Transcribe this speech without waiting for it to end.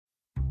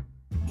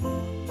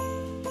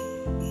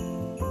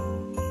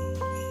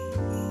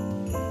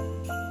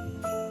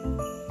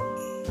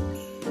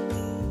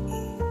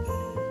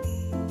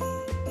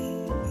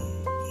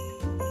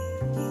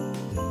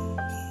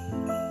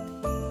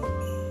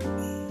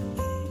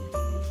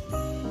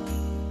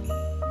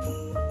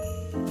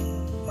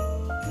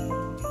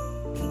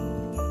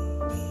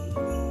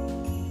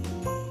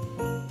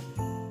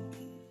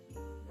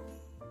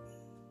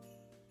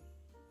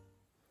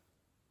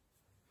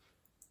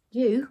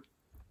You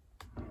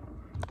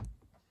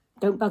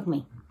don't bug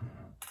me.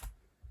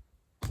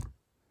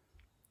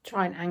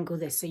 Try and angle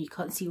this so you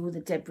can't see all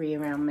the debris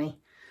around me.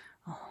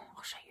 Oh,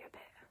 I'll show you a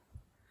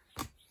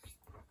bit.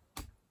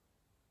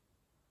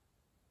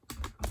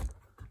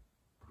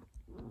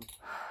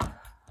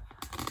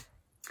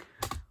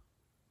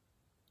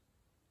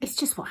 It's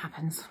just what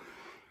happens.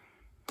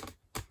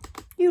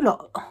 You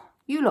lot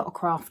are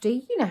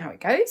crafty. You know how it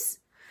goes.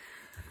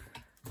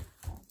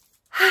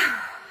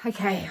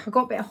 Okay, I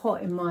got a bit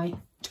hot in my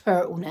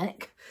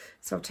turtleneck,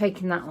 so I've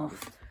taken that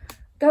off.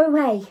 Go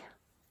away.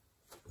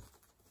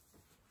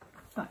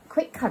 Right,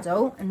 quick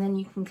cuddle, and then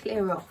you can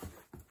clear off.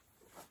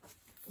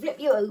 Flip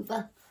you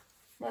over.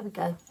 There we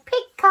go.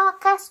 Pig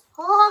carcass.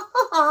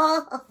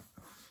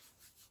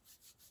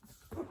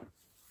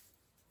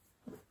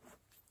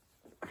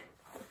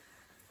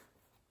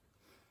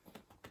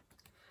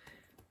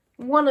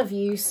 One of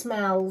you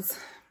smells.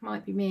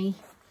 Might be me.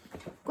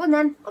 Go on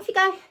then. Off you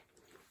go.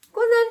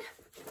 Go on then.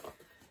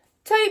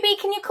 Toby,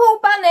 can you call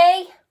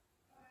Bunny?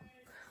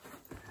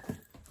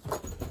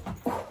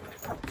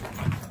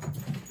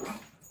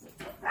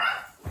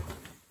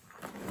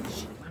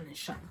 Run and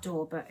shut the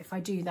door, but if I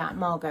do that,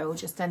 Margot will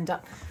just end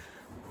up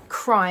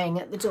crying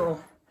at the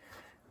door.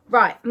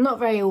 Right, I'm not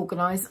very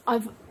organised.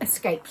 I've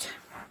escaped.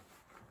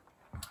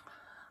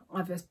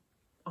 I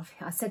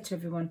said to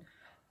everyone,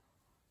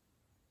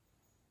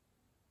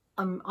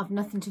 I've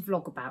nothing to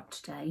vlog about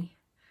today,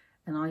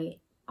 and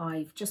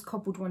I've just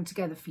cobbled one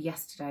together for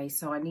yesterday,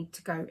 so I need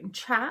to go and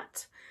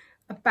chat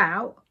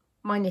about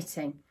my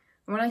knitting.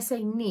 And when I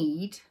say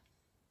need,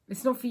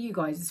 it's not for you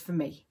guys, it's for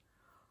me.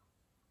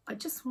 I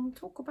just want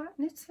to talk about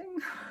knitting.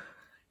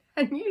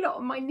 And you lot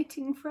are my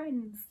knitting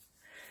friends.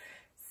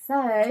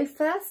 So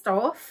first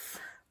off,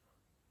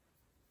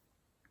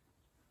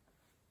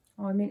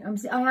 I am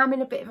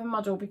in a bit of a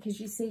muddle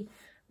because you see,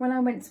 when I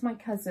went to my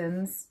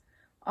cousin's,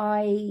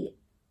 I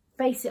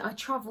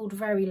travelled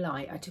very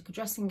light. I took a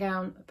dressing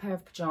gown, a pair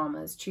of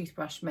pyjamas,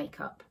 toothbrush,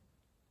 makeup,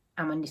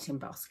 and my knitting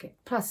basket,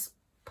 plus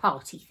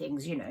party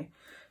things, you know,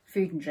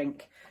 food and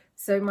drink.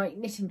 So my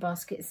knitting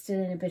basket is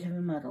still in a bit of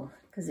a muddle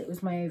because it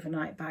was my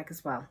overnight bag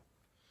as well.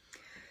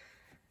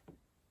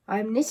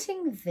 I'm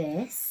knitting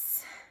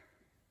this.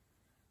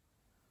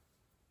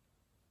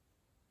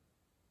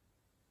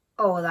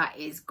 Oh, that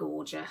is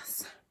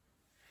gorgeous.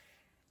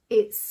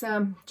 It's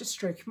just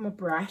stroking my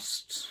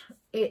breast.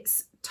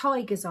 It's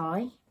Tiger's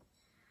Eye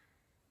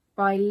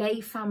by Lay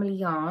Family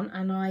Yarn,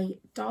 and I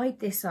dyed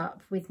this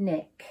up with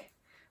Nick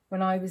when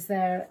I was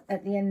there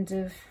at the end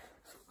of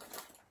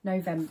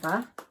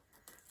November.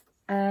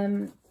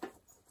 Yeah,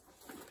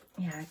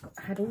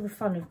 I had all the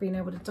fun of being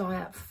able to dye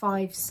up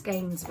 5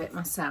 skeins of it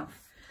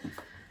myself.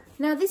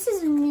 Now this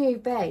is a new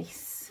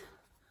base.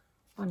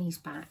 Bunny's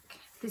back.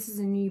 This is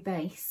a new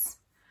base.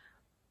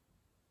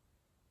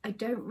 I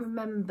don't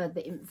remember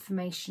the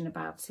information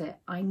about it.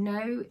 I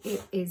know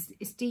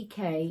it's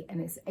DK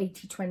and it's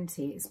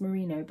 80/20, it's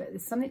merino, but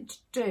there's something to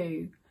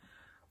do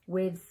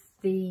with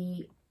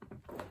the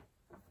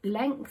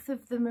length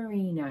of the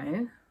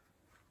merino.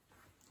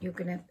 You're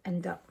going to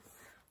end up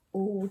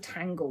all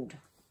tangled.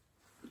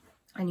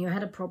 And you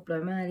had a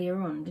problem earlier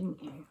on,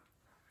 didn't you?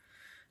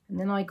 And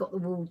then I got the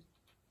wool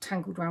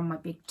tangled around my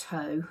big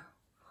toe.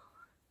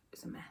 It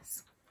was a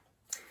mess.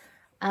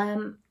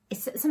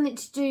 It's something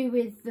to do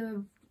with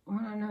the, I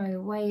don't know,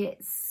 the way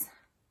it's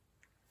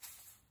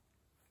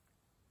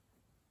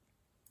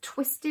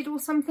twisted or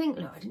something.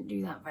 Look, I didn't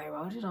do that very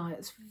well, did I?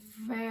 It's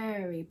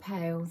very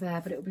pale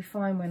there, but it'll be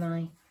fine when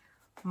I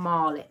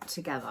marl it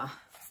together.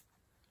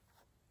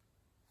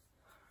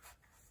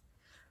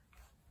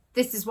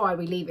 This is why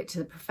we leave it to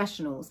the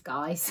professionals,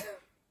 guys.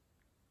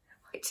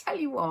 I tell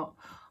you what,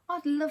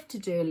 I'd love to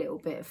do a little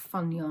bit of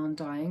fun yarn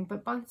dyeing,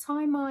 but by the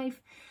time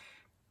I've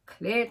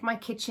cleared my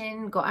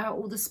kitchen, got out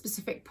all the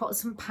specific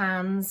pots and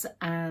pans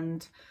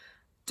and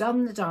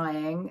done the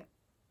dyeing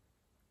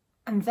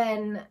and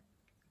then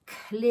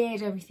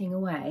cleared everything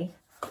away,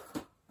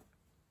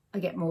 I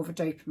get more of a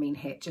dopamine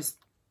hit just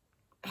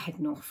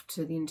heading off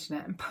to the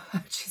internet and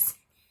purchasing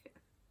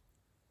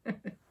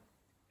it.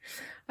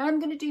 I'm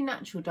going to do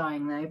natural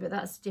dyeing though, but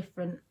that's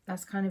different.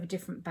 That's kind of a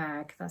different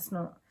bag. That's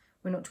not,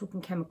 we're not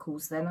talking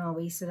chemicals then, are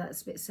we? So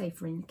that's a bit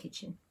safer in the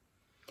kitchen.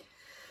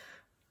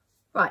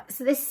 Right,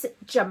 so this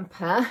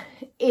jumper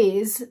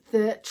is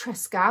the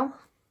Trescao.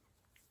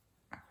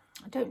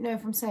 I don't know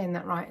if I'm saying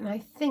that right, and I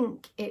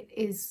think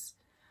it's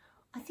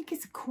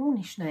a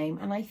Cornish name,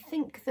 and I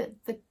think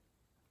that the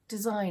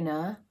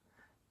designer,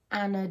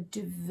 Anna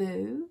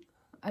Devaux,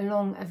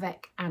 along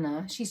avec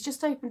Anna, she's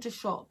just opened a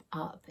shop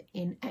up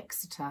in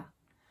Exeter.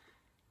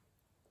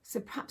 So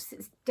perhaps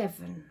it's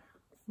Devon,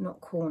 not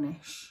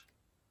Cornish.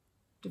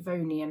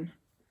 Devonian.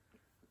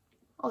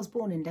 I was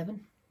born in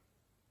Devon.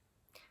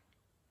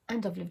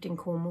 And I've lived in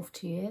Cornwall for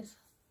 2 years.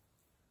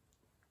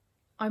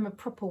 I'm a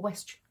proper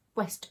West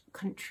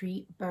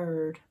Country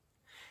bird.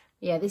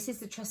 Yeah, this is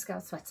the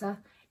Trescao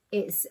sweater.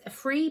 It's a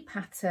free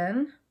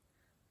pattern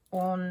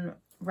on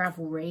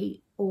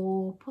Ravelry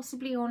or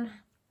possibly on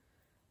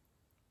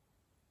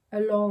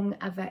along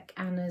avec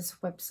Anna's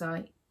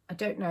website. I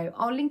don't know.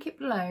 I'll link it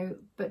below,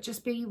 but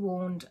just be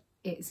warned,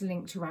 it's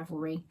linked to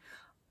Ravelry.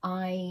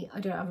 I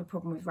don't have a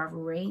problem with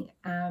Ravelry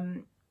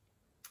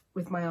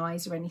with my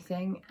eyes or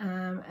anything.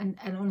 And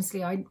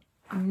honestly, I'm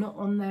not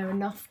on there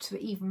enough to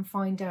even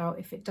find out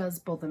if it does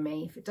bother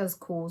me, if it does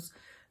cause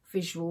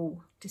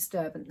visual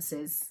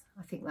disturbances.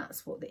 I think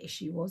that's what the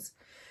issue was.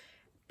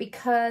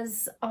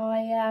 Because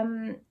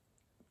I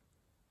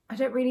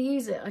don't really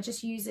use it. I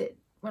just use it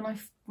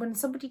when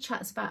somebody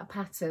chats about a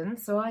pattern.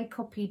 So I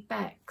copied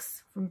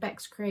Bex from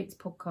Bex Creates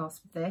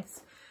podcast with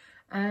this.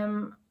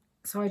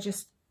 So I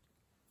just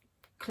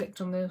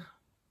clicked on the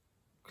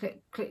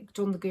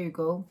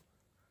Google,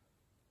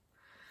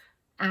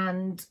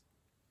 and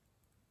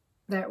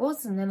there it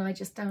was, and then I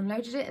just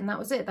downloaded it, and that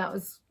was it. That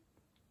was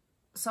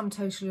sum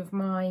total of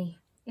my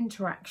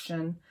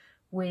interaction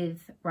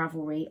with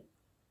Ravelry.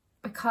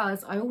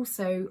 Because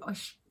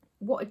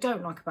what I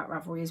don't like about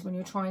Ravelry is when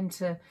you're trying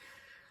to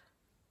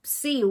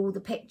see all the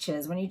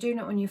pictures, when you're doing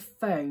it on your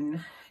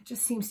phone, it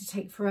just seems to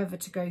take forever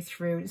to go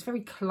through. It's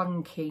very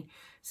clunky.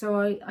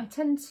 So I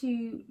tend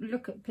to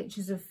look at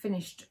pictures of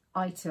finished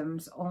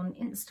items on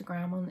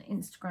Instagram, on the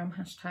Instagram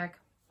hashtag.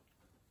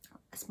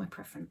 That's my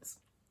preference.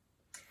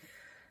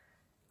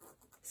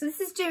 So this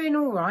is doing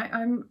all right.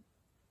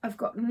 I've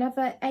got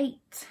another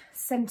 8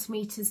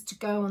 centimetres to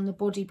go on the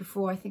body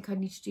before I think I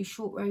need to do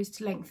short rows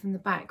to lengthen the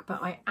back,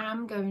 but I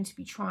am going to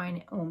be trying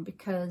it on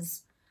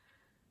because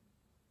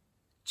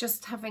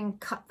just having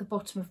cut the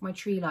bottom of my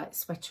tree light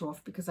sweater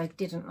off because I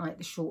didn't like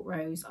the short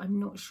rows, I'm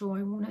not sure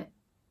I want it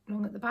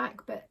long at the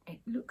back, but it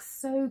looks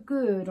so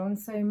good on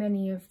so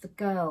many of the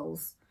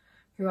girls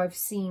who I've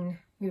seen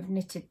who have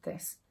knitted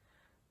this.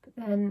 But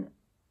then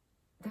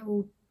they're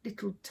all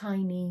little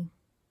tiny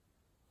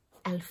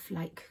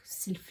elf-like,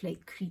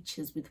 sylph-like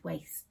creatures with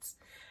waists,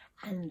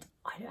 and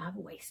I don't have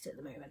a waist at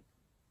the moment.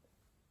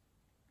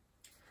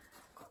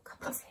 Got a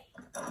cup of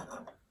tea.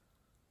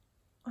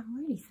 I'm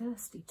really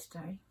thirsty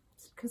today.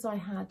 It's because I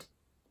had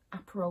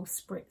Aperol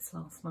Spritz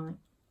last night.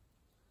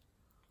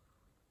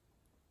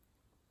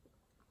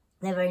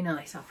 They're very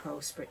nice, Aperol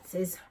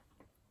Spritzes.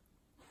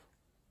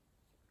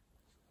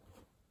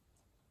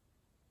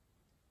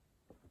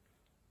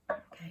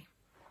 Okay.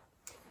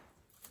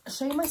 I'll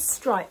show you my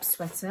striped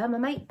sweater. My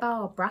mate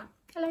Barbara,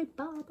 hello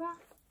Barbara,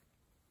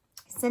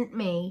 sent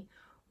me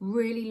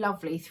really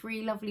lovely,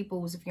 3 lovely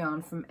balls of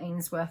yarn from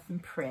Ainsworth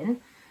and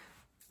Prynne.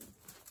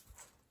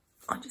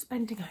 I'm just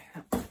bending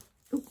over.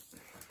 Ooh.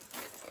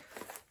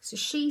 So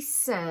she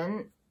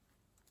sent,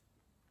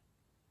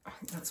 I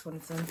think that's one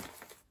of them.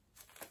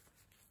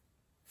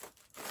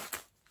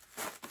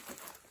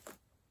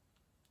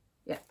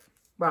 Yeah,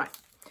 right.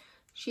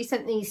 She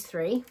sent these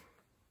 3.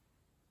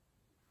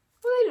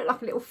 Well, they look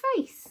like a little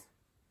face,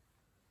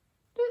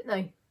 don't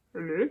they?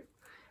 Hello.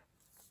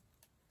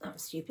 That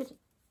was stupid.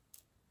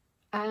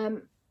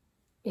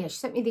 Yeah, she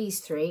sent me these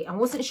 3. I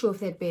wasn't sure if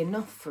there'd be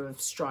enough for a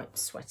striped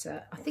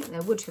sweater. I think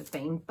there would have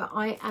been, but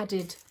I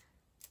added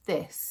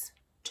this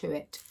to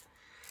it.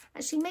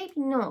 Actually, maybe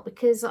not,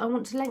 because I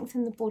want to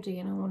lengthen the body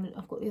and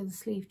I've got the other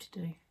sleeve to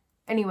do.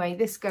 Anyway,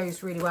 this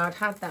goes really well. I'd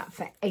had that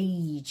for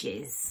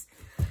ages.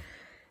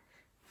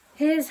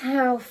 Here's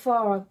how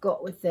far I've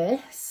got with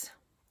this.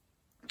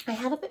 I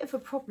had a bit of a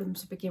problem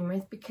to begin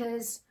with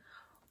because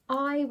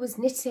I was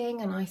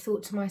knitting and I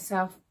thought to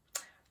myself,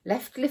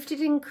 left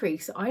lifted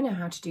increase, I know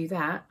how to do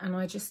that, and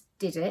I just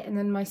did it, and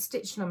then my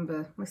stitch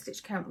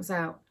count was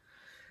out,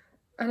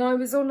 and I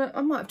was on I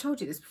might have told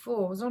you this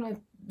before, I was on a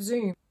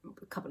Zoom,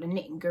 a couple of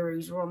knitting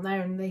gurus were on there,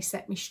 and they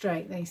set me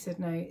straight. They said,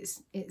 no,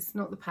 it's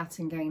not the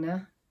pattern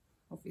gainer,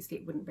 obviously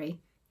it wouldn't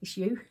be, it's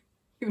you've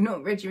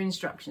not read your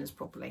instructions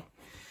properly.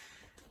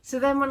 So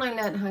then when I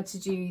learned how to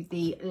do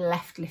the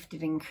left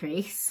lifted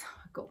increase,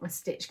 I got my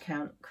stitch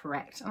count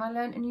correct, and I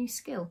learned a new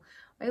skill.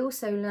 I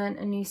also learned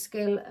a new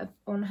skill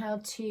on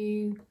how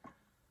to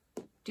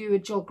do a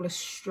jogless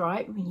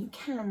stripe. I mean, you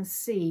can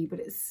see, but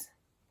it's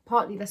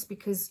partly that's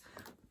because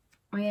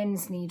my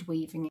ends need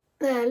weaving.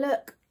 There,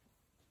 look,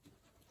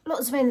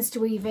 lots of ends to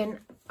weave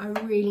in. I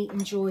really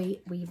enjoy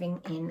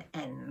weaving in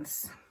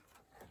ends.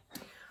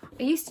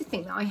 I used to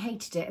think that I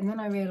hated it, and then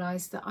I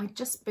realised that I'd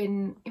just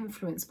been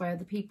influenced by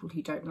other people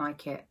who don't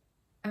like it.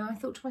 And I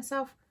thought to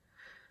myself,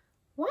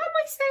 why am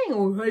I saying,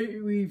 oh, I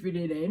hate weaving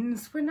in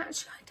ends, when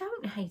actually I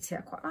don't hate it,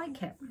 I quite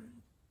like it.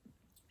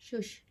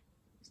 Shush,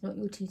 it's not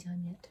your tea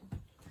time yet.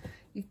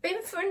 You've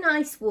been for a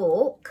nice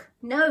walk.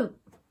 No,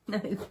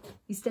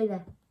 you stay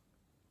there.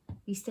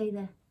 You stay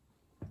there.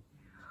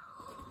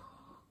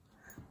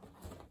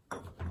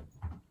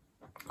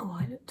 Oh,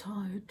 I look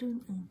tired,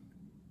 don't I?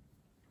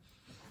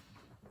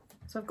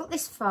 So I've got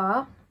this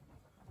far.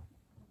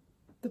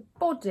 The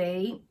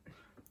body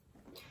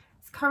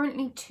is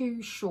currently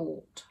too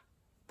short,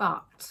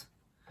 but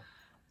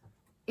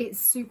it's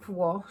super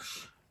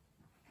wash,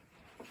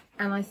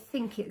 and I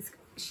think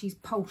she's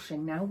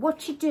pulsing now.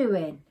 What you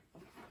doing,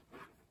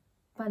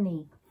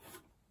 bunny?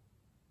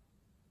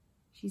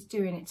 She's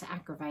doing it to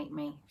aggravate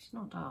me. She's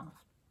not daft.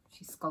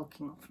 She's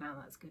skulking off now.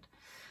 That's good.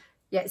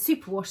 Yeah, it's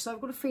super wash, so I've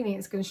got a feeling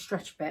it's going to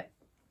stretch a bit.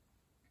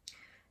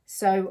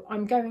 So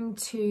I'm going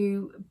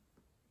to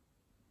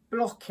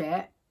block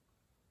it,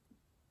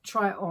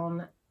 try it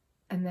on,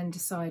 and then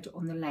decide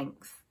on the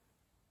length.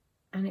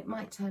 And it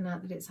might turn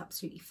out that it's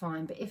absolutely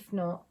fine, but if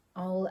not,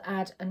 I'll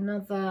add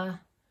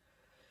another,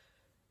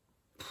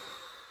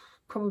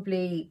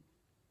 probably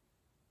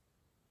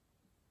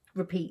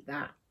repeat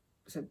that,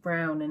 so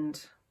brown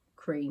and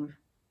cream,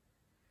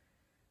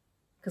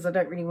 because I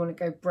don't really want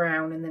to go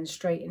brown and then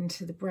straight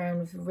into the brown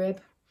of the rib.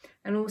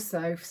 And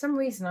also, for some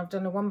reason, I've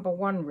done a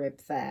 1x1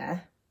 rib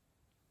there.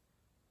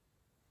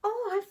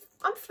 Oh,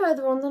 I'm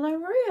further on than I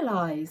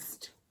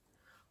realised.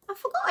 I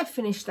forgot I'd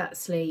finished that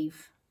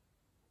sleeve.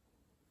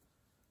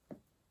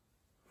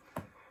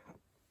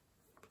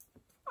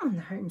 I'm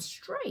the home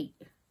straight.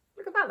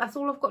 Look at that, that's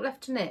all I've got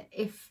left to knit,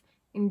 if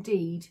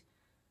indeed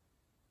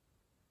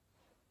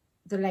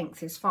the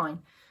length is fine.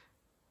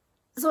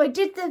 So I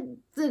did the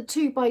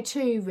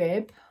 2x2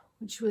 rib,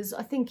 which was,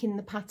 I think, in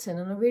the pattern,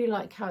 and I really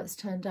like how it's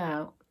turned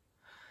out.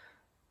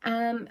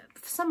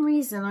 For some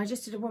reason, I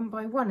just did a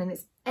 1x1, and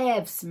it's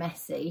evs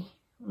messy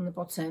on the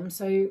bottom.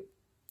 So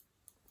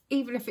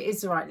even if it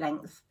is the right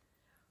length,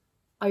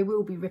 I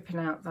will be ripping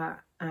out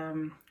that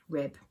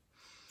rib.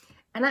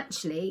 And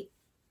actually,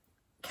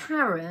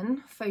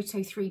 Karen, Photo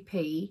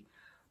 3P,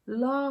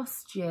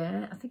 last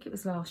year, I think it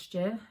was last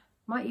year,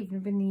 might even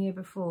have been the year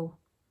before.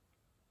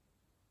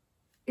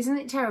 Isn't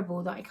it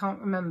terrible that I can't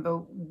remember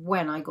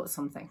when I got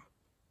something?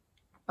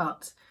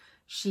 But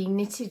she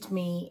knitted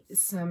me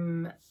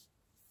some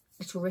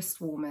little wrist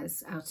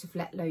warmers out of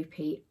Let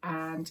Lopi,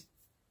 and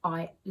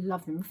I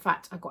love them. In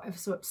fact, I got ever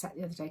so upset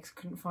the other day because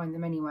I couldn't find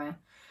them anywhere.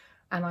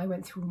 And I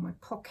went through all my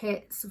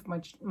pockets of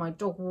my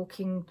dog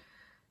walking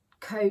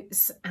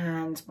coats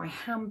and my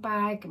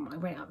handbag, and I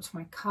went up to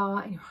my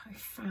car and I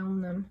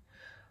found them.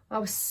 I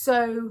was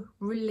so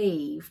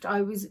relieved.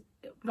 I was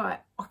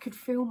like, I could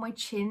feel my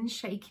chin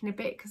shaking a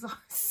bit because I was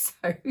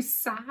so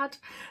sad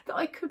that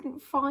I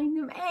couldn't find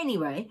them.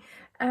 Anyway,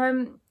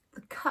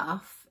 the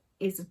cuff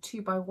is a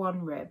 2x1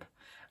 rib,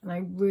 and I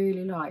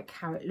really like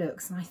how it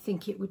looks, and I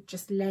think it would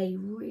just lay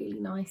really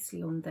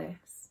nicely on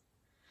this.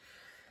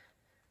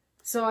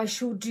 So I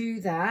shall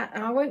do that,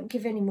 and I won't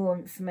give any more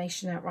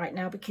information out right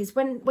now, because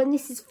when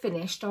this is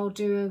finished, I'll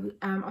do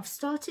I've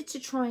started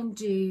to try and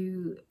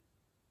do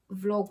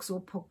vlogs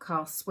or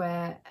podcasts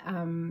where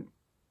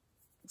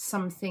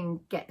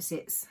something gets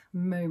its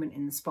moment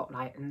in the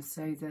spotlight, and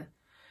so the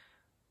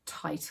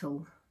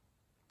title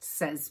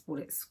says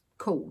what it's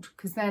called,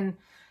 because then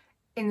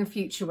in the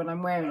future when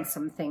I'm wearing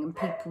something and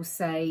people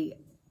say,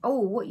 oh,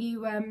 what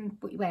you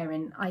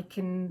wearing, I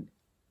can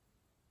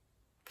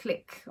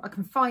click, I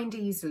can find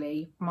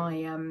easily my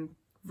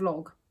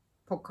vlog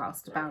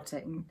podcast about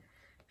it and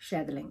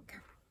share the link.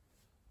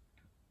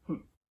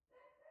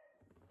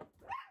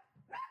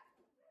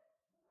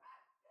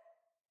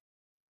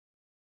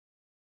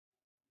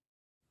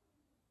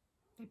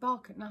 They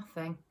bark at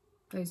nothing.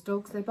 Those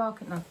dogs, they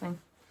bark at nothing.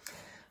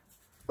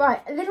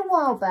 Right, a little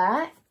while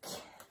back,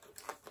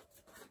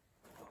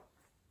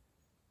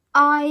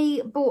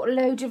 I bought a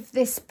load of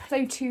this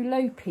Plotu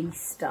Lopi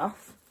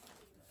stuff.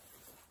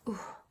 Ooh.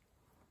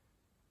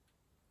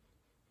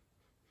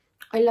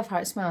 I love how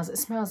it smells. It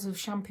smells of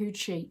shampooed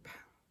sheep.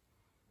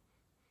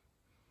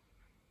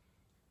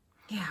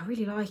 Yeah, I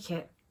really like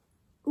it.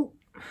 Ooh.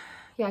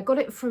 Yeah, I got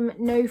it from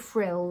No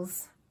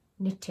Frills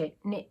Knitting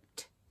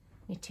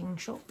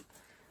Shop,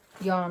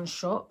 Yarn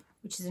Shop,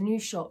 which is a new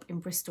shop in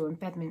Bristol and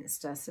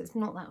Bedminster. So it's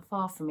not that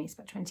far from me. It's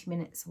about 20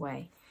 minutes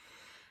away.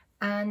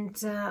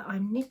 And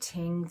I'm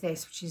knitting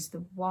this, which is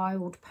the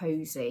Wild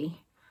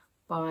Posy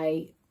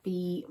by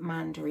Bee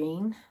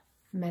Mandarin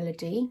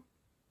Melody.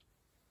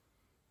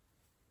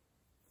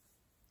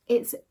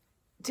 It's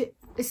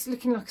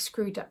looking like a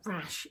screwed up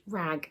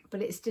rag,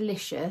 but it's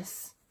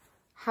delicious.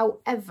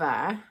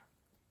 However,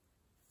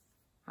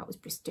 that was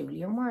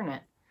Bristolian, weren't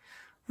it?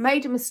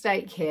 Made a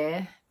mistake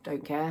here,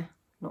 don't care,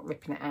 not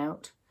ripping it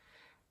out.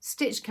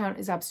 Stitch count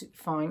is absolutely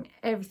fine.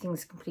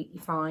 Everything's completely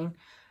fine.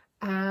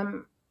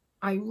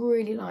 I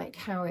really like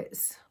how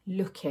it's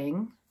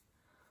looking.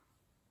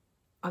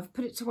 I've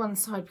put it to one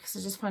side because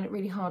I just find it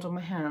really hard on my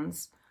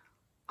hands.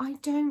 I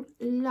don't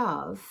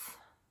love...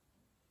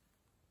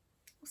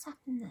 What's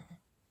happened there?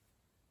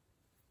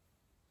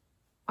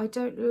 I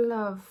don't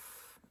love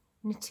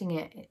knitting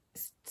it.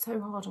 It's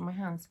so hard on my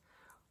hands.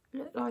 I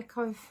look like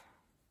I've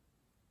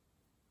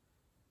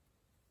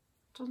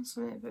done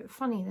something a bit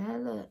funny there.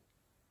 Look.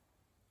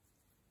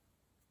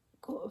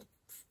 Got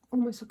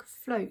almost like a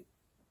float,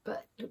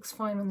 but it looks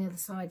fine on the other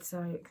side,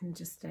 so it can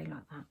just stay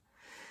like that.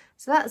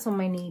 So that's on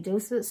my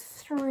needles. So that's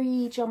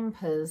 3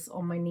 jumpers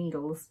on my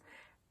needles,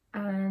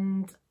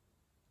 and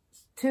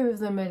 2 of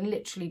them are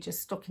literally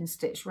just stocking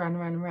stitch round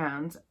and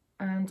round.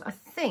 And I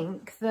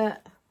think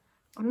that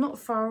I'm not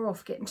far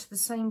off getting to the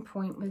same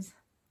point with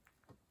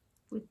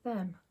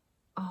them.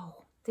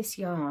 Oh, this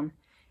yarn,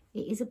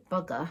 it is a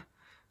bugger.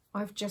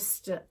 I've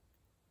just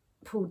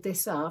pulled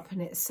this up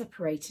and it's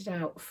separated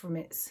out from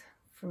its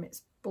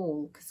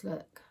ball, because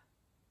look.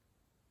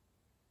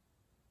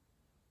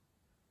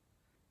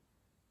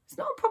 It's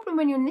not a problem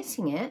when you're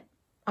knitting it.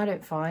 I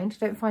don't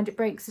find it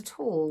breaks at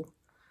all.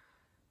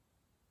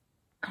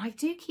 I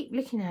do keep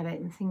looking at it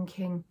and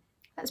thinking,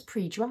 that's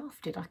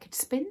pre-drafted, I could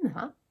spin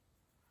that.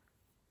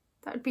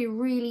 That would be a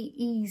really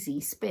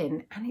easy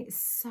spin, and it's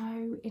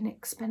so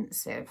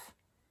inexpensive.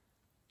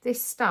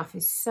 This stuff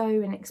is so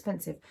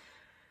inexpensive,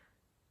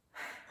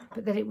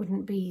 but then it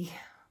wouldn't be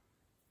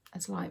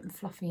as light and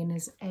fluffy and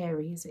as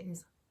airy as it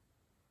is.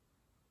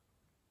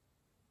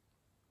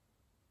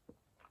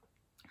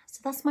 So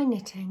that's my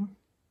knitting.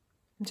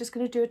 I'm just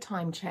going to do a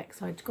time check,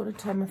 so I've got to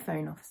turn my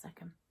phone off a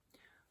second.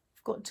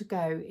 I've got to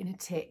go in a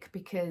tick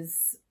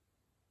because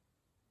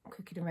I'm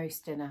cooking a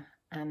roast dinner,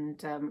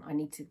 and I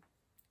need to,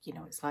 you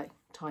know, it's like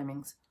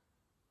timings.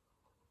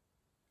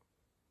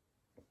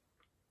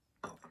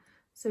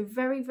 So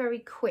very, very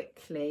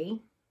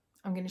quickly,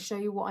 I'm going to show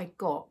you what I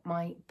got,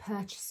 my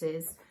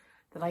purchases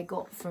that I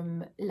got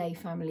from Lay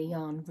Family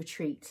Yarn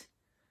Retreat.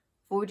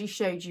 I've already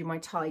showed you my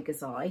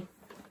tiger's eye.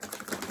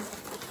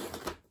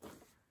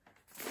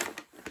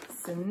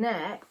 So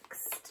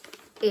next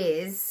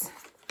is,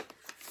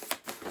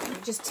 let me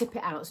just tip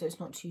it out so it's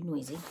not too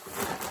noisy.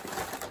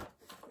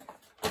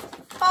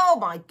 Oh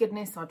my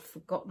goodness, I'd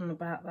forgotten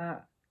about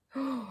that.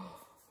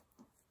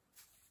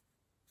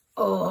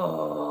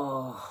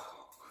 Oh,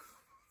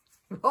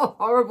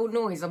 horrible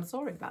noise. I'm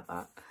sorry about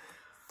that.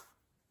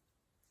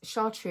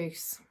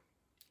 Chartreuse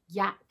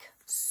yak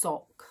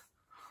sock.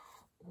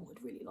 Oh,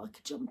 I'd really like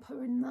a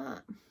jumper in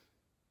that.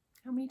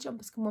 How many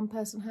jumpers can one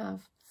person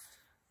have?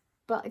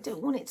 But I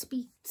don't want it to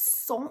be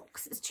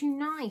socks. It's too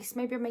nice.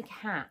 Maybe I'll make a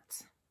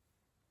hat.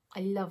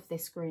 I love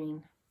this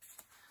green.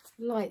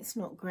 Light's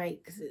not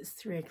great because it's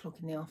 3 o'clock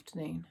in the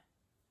afternoon.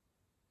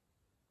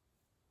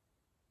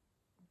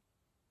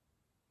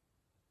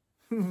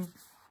 I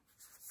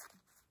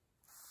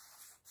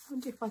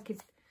wonder if I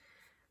could,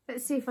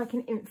 let's see if I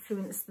can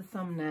influence the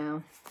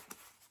thumbnail.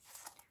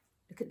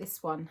 Look at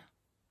this one,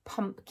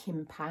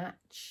 pumpkin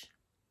patch.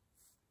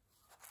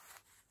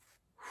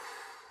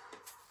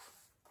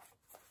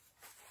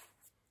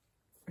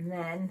 And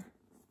then,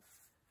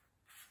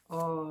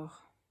 oh,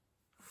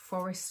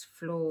 forest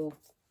floor.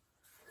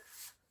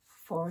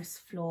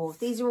 Forest floor.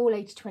 These are all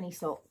 80/20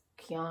 sock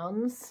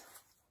yarns.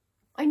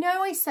 I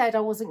know I said I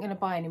wasn't going to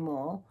buy any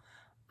more,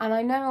 and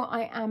I know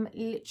I am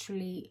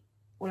literally,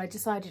 well, I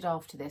decided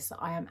after this that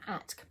I am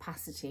at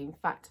capacity. In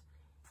fact,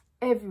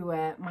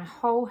 everywhere, my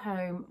whole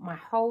home, my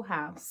whole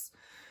house,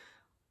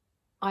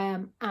 I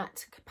am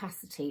at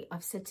capacity.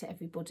 I've said to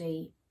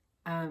everybody,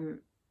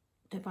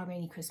 don't buy me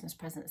any Christmas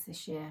presents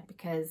this year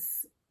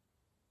because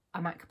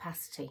I'm at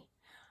capacity.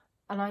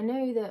 And I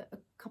know that a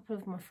couple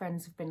of my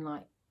friends have been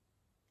like,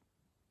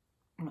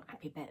 I'm not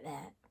happy about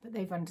that, but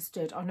they've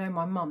understood. I know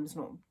my mum's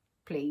not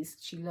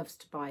pleased. She loves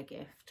to buy a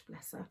gift,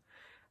 bless her.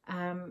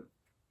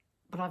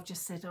 But I've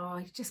just said, oh,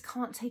 I just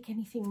can't take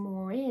anything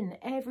more in.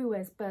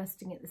 Everywhere's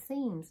bursting at the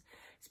seams.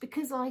 It's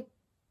because I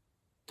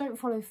don't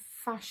follow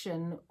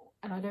fashion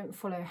and I don't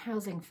follow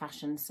housing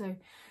fashion. So,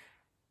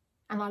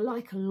 and I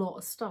like a lot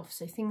of stuff.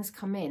 So things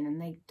come in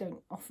and they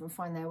don't often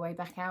find their way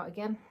back out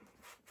again.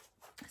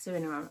 So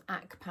anyway, I'm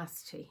at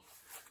capacity.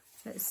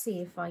 Let's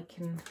see if I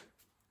can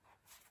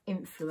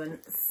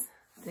influence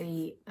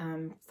the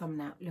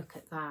thumbnail. Look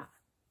at that.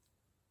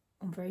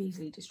 I'm very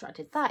easily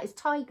distracted. That is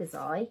tiger's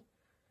eye,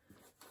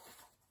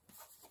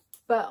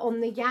 but on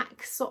the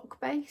yak sock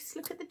base.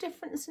 Look at the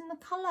difference in the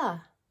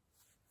colour.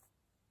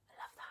 I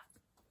love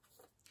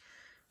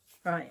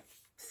that. Right,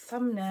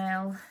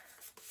 thumbnail.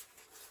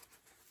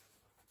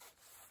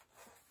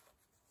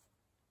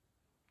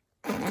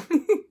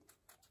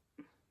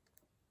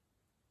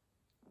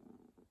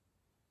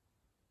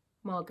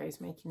 Margot's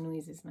making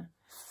noises now.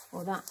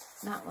 Well,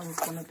 that one's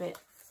gone a bit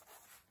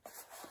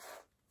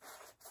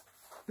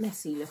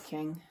messy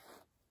looking.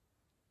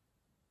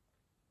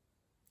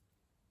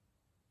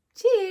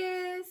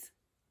 Cheers!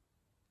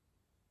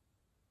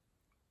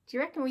 Do you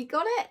reckon we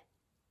got it?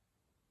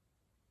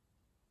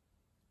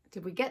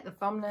 Did we get the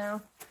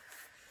thumbnail?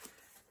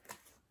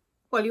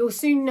 Well, you'll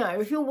soon know.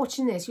 If you're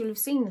watching this, you'll have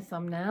seen the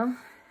thumbnail.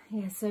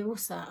 Yeah, so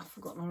what's that? I've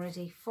forgotten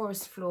already.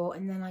 Forest floor,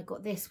 and then I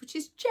got this, which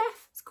is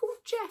Jeff. It's called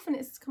Jeff, and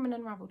it's coming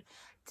unravelled.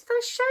 Did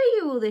I show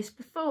you all this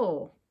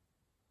before?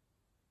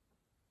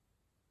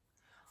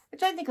 I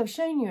don't think I've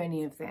shown you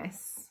any of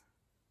this.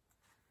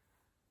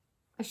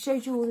 I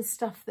showed you all the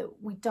stuff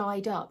that we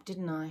dyed up,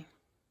 didn't I?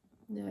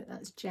 No,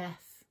 that's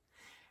Jeff.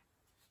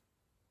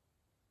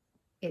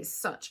 It's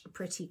such a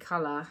pretty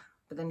colour,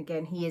 but then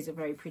again, he is a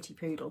very pretty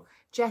poodle.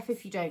 Jeff,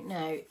 if you don't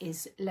know,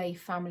 is Lay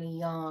Family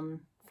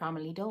Yarn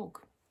family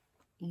dog.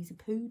 He's a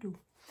poodle.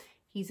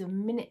 He's a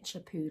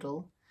miniature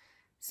poodle,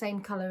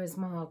 same colour as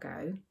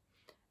Margot.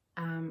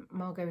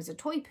 Margot is a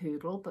toy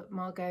poodle, but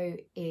Margot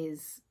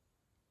is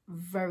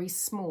very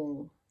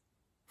small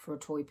for a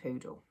toy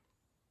poodle,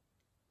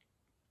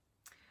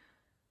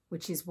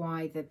 which is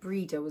why the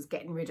breeder was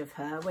getting rid of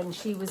her when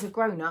she was a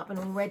grown-up and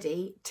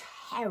already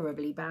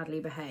terribly badly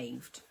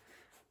behaved.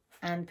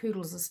 And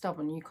poodles are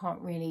stubborn. You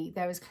can't really,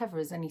 they're as clever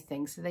as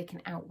anything, so they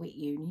can outwit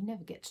you, and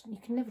you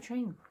can never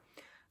train them.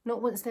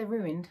 Not once they're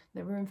ruined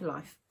for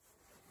life.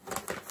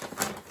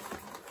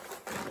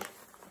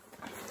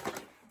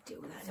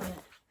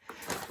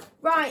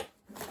 Right,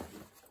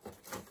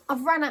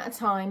 I've run out of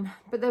time,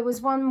 but there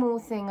was one more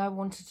thing I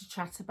wanted to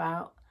chat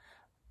about,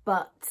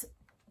 but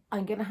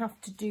I'm going to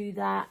have to do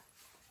that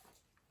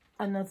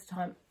another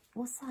time.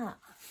 What's that?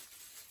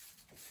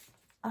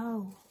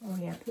 Oh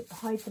yeah,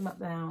 hide them up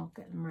there. I'll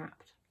get them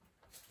wrapped.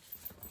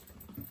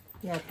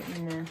 Yeah, put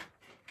them in there.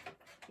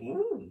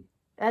 Ooh.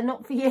 They're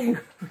not for you.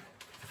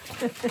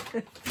 So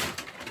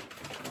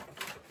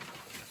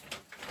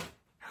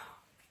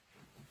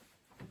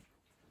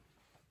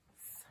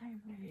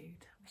rude.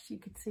 I wish you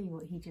could see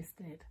what he just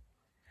did.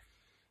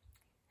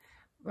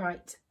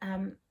 Right,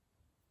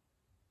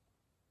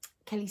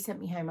 Kelly sent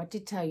me home. I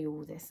did tell you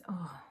all this.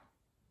 Oh,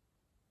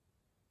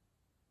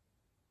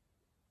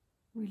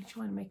 really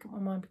trying to make up my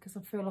mind because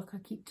I feel like I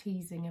keep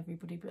teasing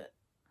everybody, but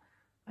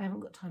I haven't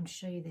got time to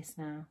show you this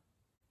now.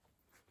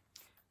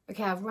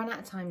 Okay, I've run out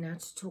of time now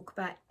to talk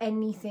about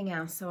anything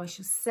else, so I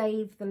shall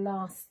save the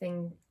last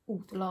thing, or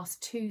the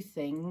last two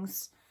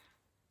things,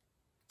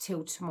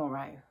 till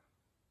tomorrow.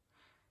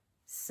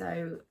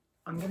 So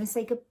I'm going to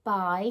say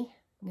goodbye.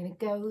 I'm going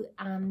to go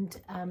and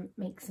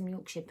make some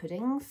Yorkshire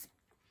puddings.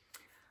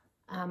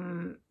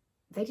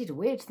 They did a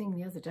weird thing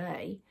the other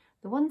day.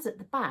 The ones at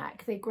the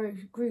back, they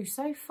grew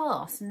so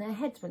fast and their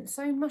heads went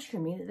so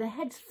mushroomy that their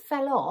heads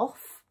fell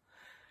off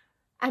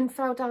and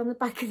fell down the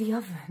back of the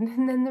oven,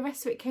 and then the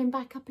rest of it came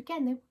back up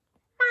again. They were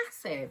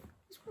massive.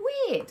 It's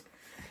weird.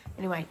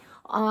 Anyway,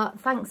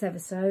 thanks ever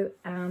so,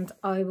 and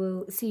I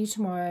will see you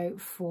tomorrow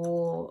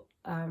for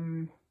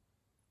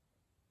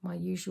my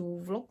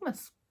usual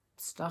Vlogmas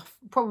stuff.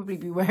 Probably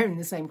be wearing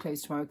the same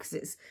clothes tomorrow because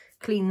it's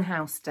clean the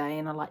house day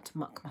and I like to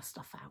muck my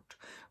stuff out.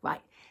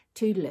 Right,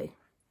 toodaloo.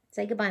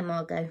 Say goodbye,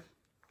 Margot.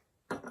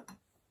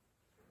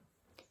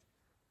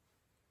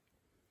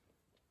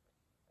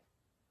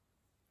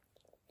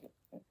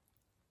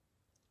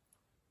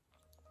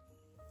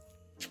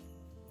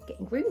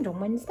 Getting groomed on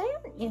Wednesday,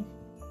 aren't you?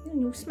 And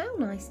you'll smell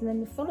nice, and then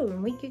the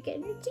following week you're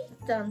getting your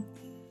teeth done.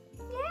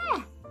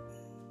 Yeah.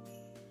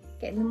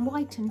 Getting them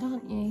whitened,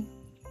 aren't you?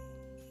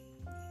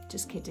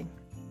 Just kidding.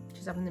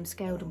 Just having them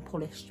scaled and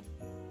polished.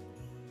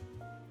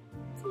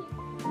 See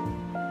you.